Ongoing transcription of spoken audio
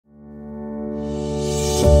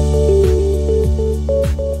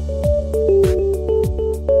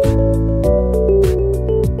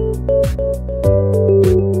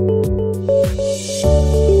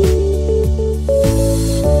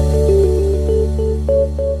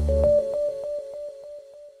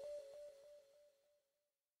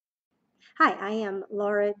Hi, I am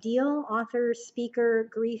Laura Diehl, author, speaker,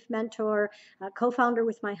 grief mentor, co-founder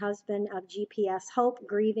with my husband of GPS Hope,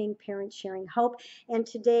 Grieving Parents Sharing Hope. And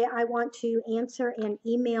today I want to answer an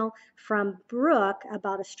email from Brooke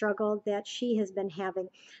about a struggle that she has been having.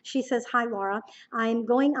 She says, "Hi, Laura. I'm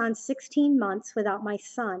going on 16 months without my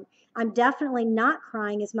son. I'm definitely not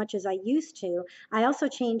crying as much as I used to. I also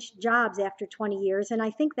changed jobs after 20 years, and I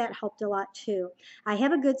think that helped a lot too. I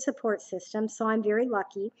have a good support system, so I'm very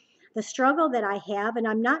lucky. The struggle that I have, and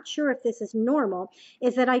I'm not sure if this is normal,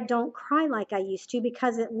 is that I don't cry like I used to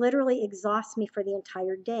because it literally exhausts me for the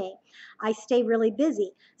entire day. I stay really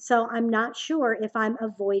busy, so I'm not sure if I'm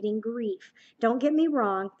avoiding grief. Don't get me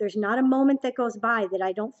wrong, there's not a moment that goes by that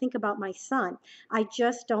I don't think about my son. I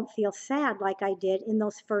just don't feel sad like I did in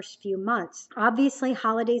those first few months. Obviously,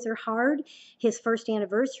 holidays are hard. His first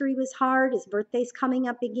anniversary was hard. His birthday's coming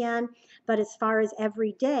up again. But as far as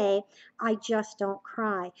every day, I just don't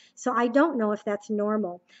cry. So I don't know if that's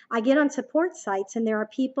normal. I get on support sites and there are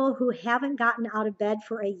people who haven't gotten out of bed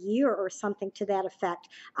for a year or something to that effect.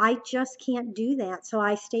 I just can't do that, so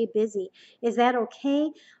I stay busy. Is that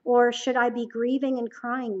okay? Or should I be grieving and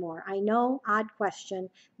crying more? I know, odd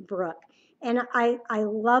question, Brooke. And I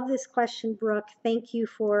love this question, Brooke. Thank you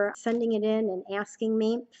for sending it in and asking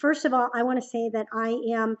me. First of all, I want to say that I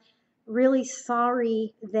am really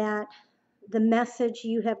sorry that the message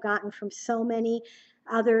you have gotten from so many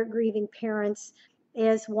other grieving parents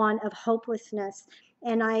is one of hopelessness.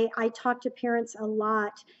 And I talk to parents a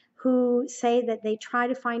lot who say that they try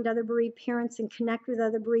to find other bereaved parents and connect with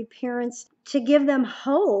other bereaved parents to give them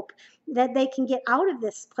hope that they can get out of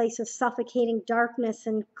this place of suffocating darkness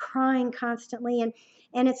and crying constantly.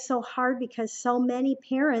 And it's so hard because so many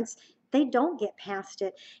parents, they don't get past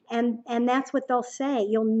it. And that's what they'll say.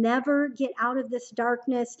 You'll never get out of this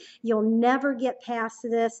darkness. You'll never get past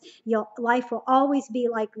this. Life will always be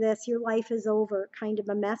like this. Your life is over, kind of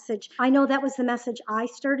a message. I know that was the message I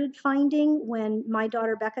started finding when my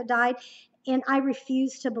daughter Becca died. And I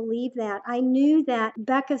refused to believe that. I knew that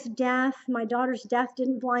Becca's death, my daughter's death,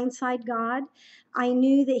 didn't blindside God. I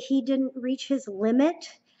knew that He didn't reach His limit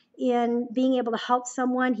in being able to help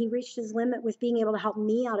someone. He reached His limit with being able to help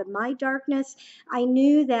me out of my darkness. I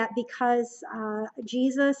knew that because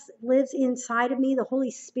Jesus lives inside of me, the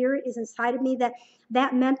Holy Spirit is inside of me,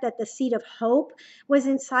 that meant that the seed of hope was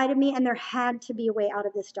inside of me, and there had to be a way out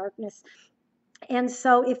of this darkness. And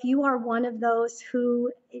so, if you are one of those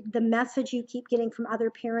who the message you keep getting from other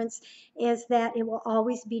parents is that it will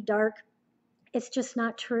always be dark, it's just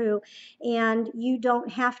not true. And you don't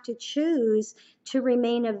have to choose to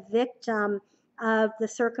remain a victim of the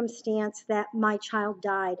circumstance that my child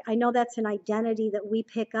died. I know that's an identity that we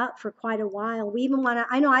pick up for quite a while. I even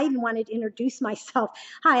wanted to introduce myself.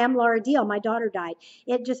 Hi, I'm Laura Diehl. My daughter died.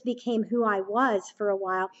 It just became who I was for a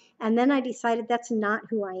while. And then I decided that's not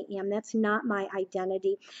who I am. That's not my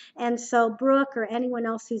identity. And so, Brooke or anyone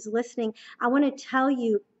else who's listening, I want to tell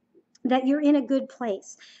you that you're in a good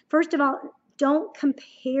place. First of all, don't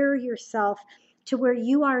compare yourself to where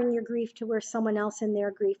you are in your grief to where someone else in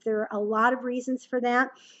their grief. There are a lot of reasons for that.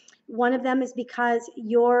 One of them is because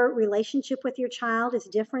your relationship with your child is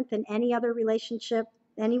different than any other relationship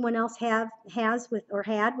anyone else has with or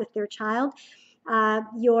had with their child.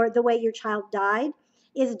 The way your child died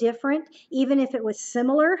is different. Even if it was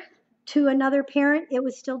similar to another parent, it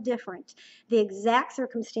was still different. The exact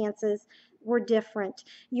circumstances were different.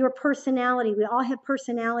 Your personality, we all have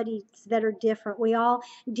personalities that are different. We all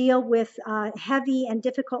deal with heavy and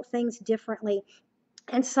difficult things differently.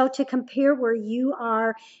 And so to compare where you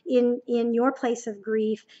are in your place of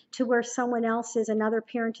grief to where someone else is, another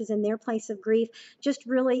parent is in their place of grief, just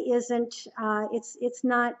really isn't, it's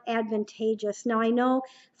not advantageous. Now I know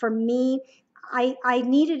for me, I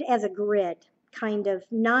need it as a grid, kind of,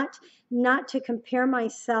 not to compare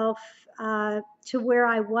myself to where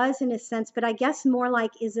I was in a sense, but I guess more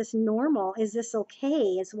like, is this normal? Is this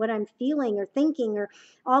okay? Is what I'm feeling or thinking or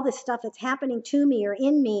all this stuff that's happening to me or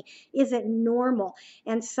in me, is it normal?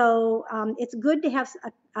 And so it's good to have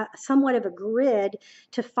somewhat of a grid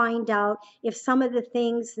to find out if some of the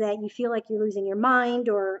things that you feel like you're losing your mind,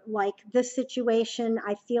 or like this situation,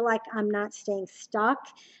 I feel like I'm not staying stuck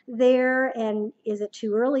there, and is it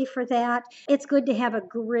too early for that? It's good to have a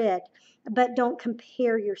grid, but don't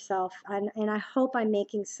compare yourself. And I hope I'm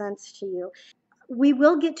making sense to you. We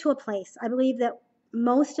will get to a place, I believe that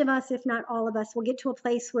most of us, if not all of us, will get to a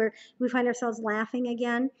place where we find ourselves laughing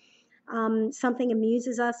again. Something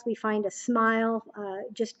amuses us. We find a smile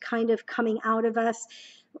just kind of coming out of us.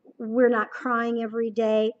 We're not crying every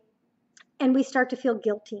day. And we start to feel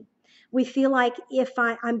guilty. We feel like if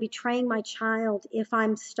I'm betraying my child, if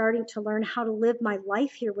I'm starting to learn how to live my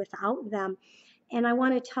life here without them. And I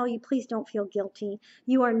want to tell you, please don't feel guilty.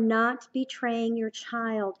 You are not betraying your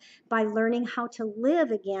child by learning how to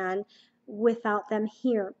live again without them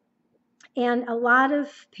here. And a lot of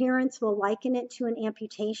parents will liken it to an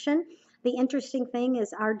amputation. The interesting thing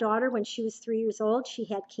is, our daughter, when she was 3 years old, she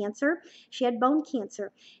had cancer. She had bone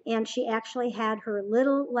cancer, and she actually had her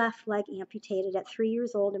little left leg amputated at 3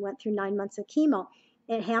 years old and went through 9 months of chemo.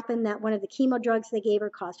 It happened that one of the chemo drugs they gave her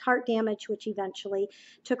caused heart damage, which eventually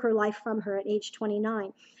took her life from her at age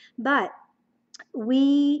 29. But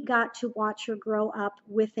we got to watch her grow up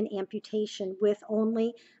with an amputation, with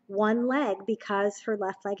only one leg, because her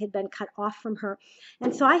left leg had been cut off from her.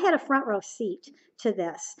 And so I had a front row seat to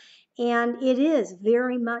this. And it is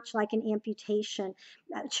very much like an amputation.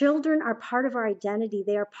 Children are part of our identity.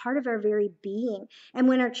 They are part of our very being. And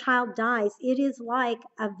when our child dies, it is like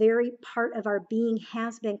a very part of our being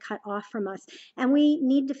has been cut off from us. And we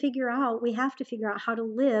have to figure out how to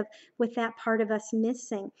live with that part of us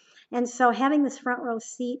missing. And so having this front row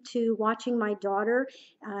seat to watching my daughter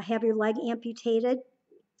have your leg amputated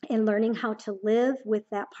and learning how to live with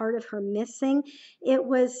that part of her missing,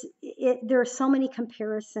 there are so many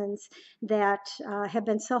comparisons that have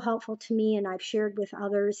been so helpful to me, and I've shared with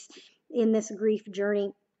others in this grief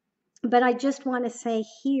journey. But I just want to say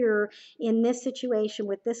here, in this situation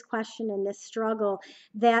with this question and this struggle,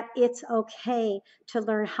 that it's okay to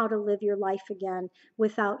learn how to live your life again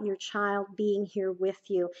without your child being here with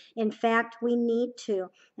you. In fact, we need to.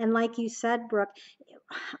 And like you said, Brooke,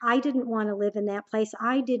 I didn't want to live in that place.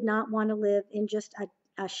 I did not want to live in just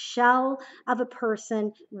a shell of a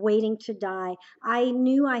person waiting to die. I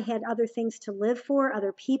knew I had other things to live for,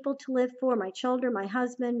 other people to live for, my children, my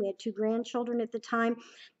husband. We had 2 grandchildren at the time.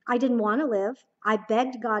 I didn't want to live. I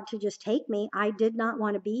begged God to just take me. I did not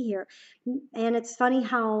want to be here. And it's funny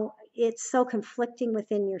how it's so conflicting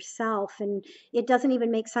within yourself, and it doesn't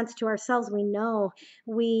even make sense to ourselves. We know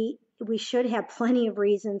we should have plenty of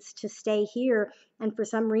reasons to stay here, and for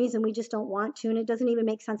some reason we just don't want to, and it doesn't even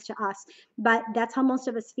make sense to us. But that's how most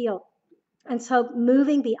of us feel. And so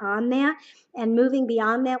moving beyond that, and moving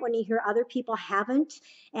beyond that when you hear other people haven't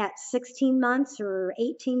at 16 months or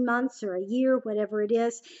 18 months or a year, whatever it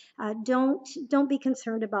is, don't be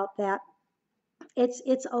concerned about that.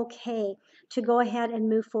 It's okay to go ahead and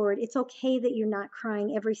move forward. It's okay that you're not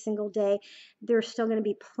crying every single day. There's still going to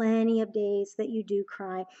be plenty of days that you do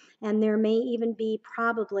cry, and there may even be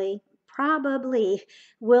probably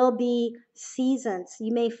will be seasons.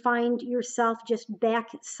 You may find yourself just back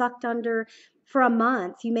sucked under for a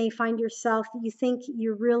month. You may find yourself, you think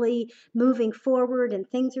you're really moving forward and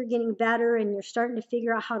things are getting better and you're starting to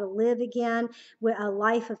figure out how to live again with a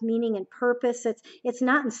life of meaning and purpose. It's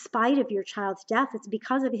not in spite of your child's death. It's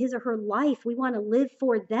because of his or her life. We want to live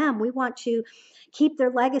for them. We want to keep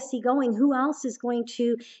their legacy going. Who else is going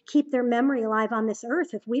to keep their memory alive on this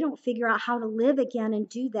earth if we don't figure out how to live again and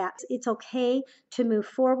do that? It's okay to move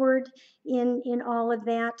forward in all of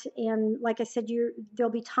that. And like I said,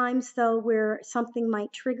 there'll be times though where something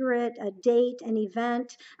might trigger it, a date, an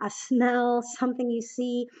event, a smell, something you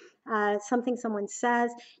see, something someone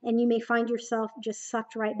says, and you may find yourself just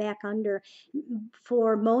sucked right back under.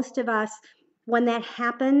 For most of us, when that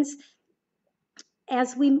happens,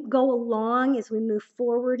 as we go along, as we move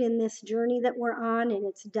forward in this journey that we're on, and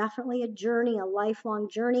it's definitely a journey, a lifelong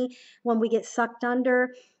journey, when we get sucked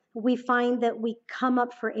under, we find that we come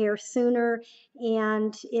up for air sooner,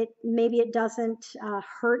 and maybe it doesn't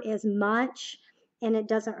hurt as much, and it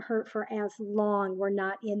doesn't hurt for as long. We're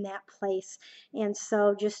not in that place. And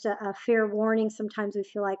so just a fair warning, sometimes we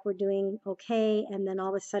feel like we're doing okay, and then all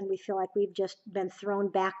of a sudden we feel like we've just been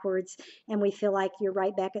thrown backwards, and we feel like you're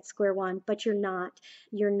right back at square one, but you're not.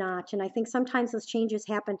 You're not. And I think sometimes those changes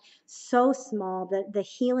happen so small that the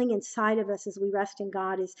healing inside of us as we rest in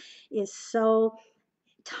God is so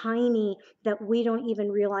tiny that we don't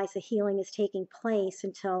even realize the healing is taking place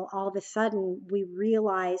until all of a sudden we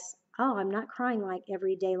realize, oh, I'm not crying like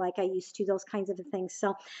every day like I used to, those kinds of things.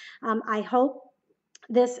 So I hope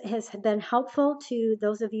this has been helpful to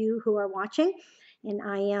those of you who are watching. And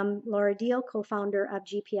I am Laura Diehl, co-founder of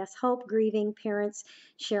GPS Hope, Grieving Parents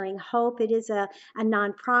Sharing Hope. It is a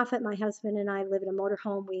nonprofit. My husband and I live in a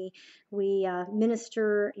motorhome. We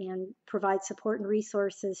minister and provide support and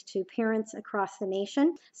resources to parents across the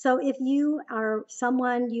nation. So if you are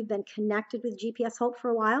someone, you've been connected with GPS Hope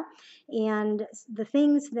for a while, and the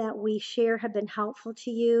things that we share have been helpful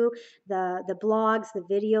to you, the blogs, the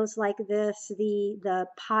videos like this, the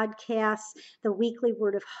podcasts, the weekly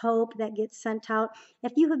word of hope that gets sent out,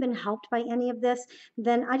 If you have been helped by any of this,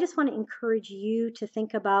 then I just want to encourage you to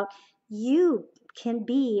think about you can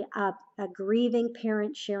be a grieving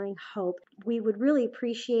parent sharing hope. We would really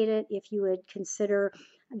appreciate it if you would consider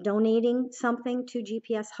donating something to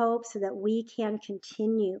GPS Hope so that we can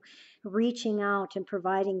continue reaching out and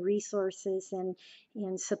providing resources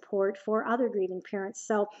and support for other grieving parents.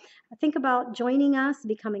 So think about joining us,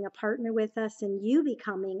 becoming a partner with us, and you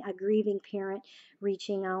becoming a grieving parent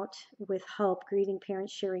reaching out with hope, grieving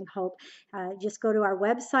parents sharing hope. Just go to our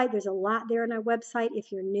website. There's a lot there on our website.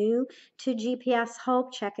 If you're new to GPS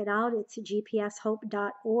Hope, check it out. It's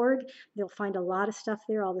gpshope.org. You'll find a lot of stuff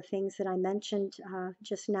there, all the things that I mentioned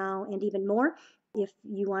just now and even more. If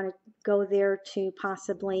you want to go there to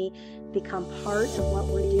possibly become part of what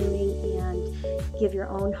we're doing and give your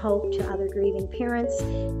own hope to other grieving parents,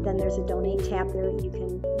 then there's a donate tab there. You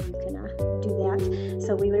can do that.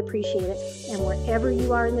 So we would appreciate it. And wherever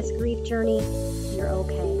you are in this grief journey, you're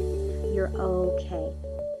okay. You're okay.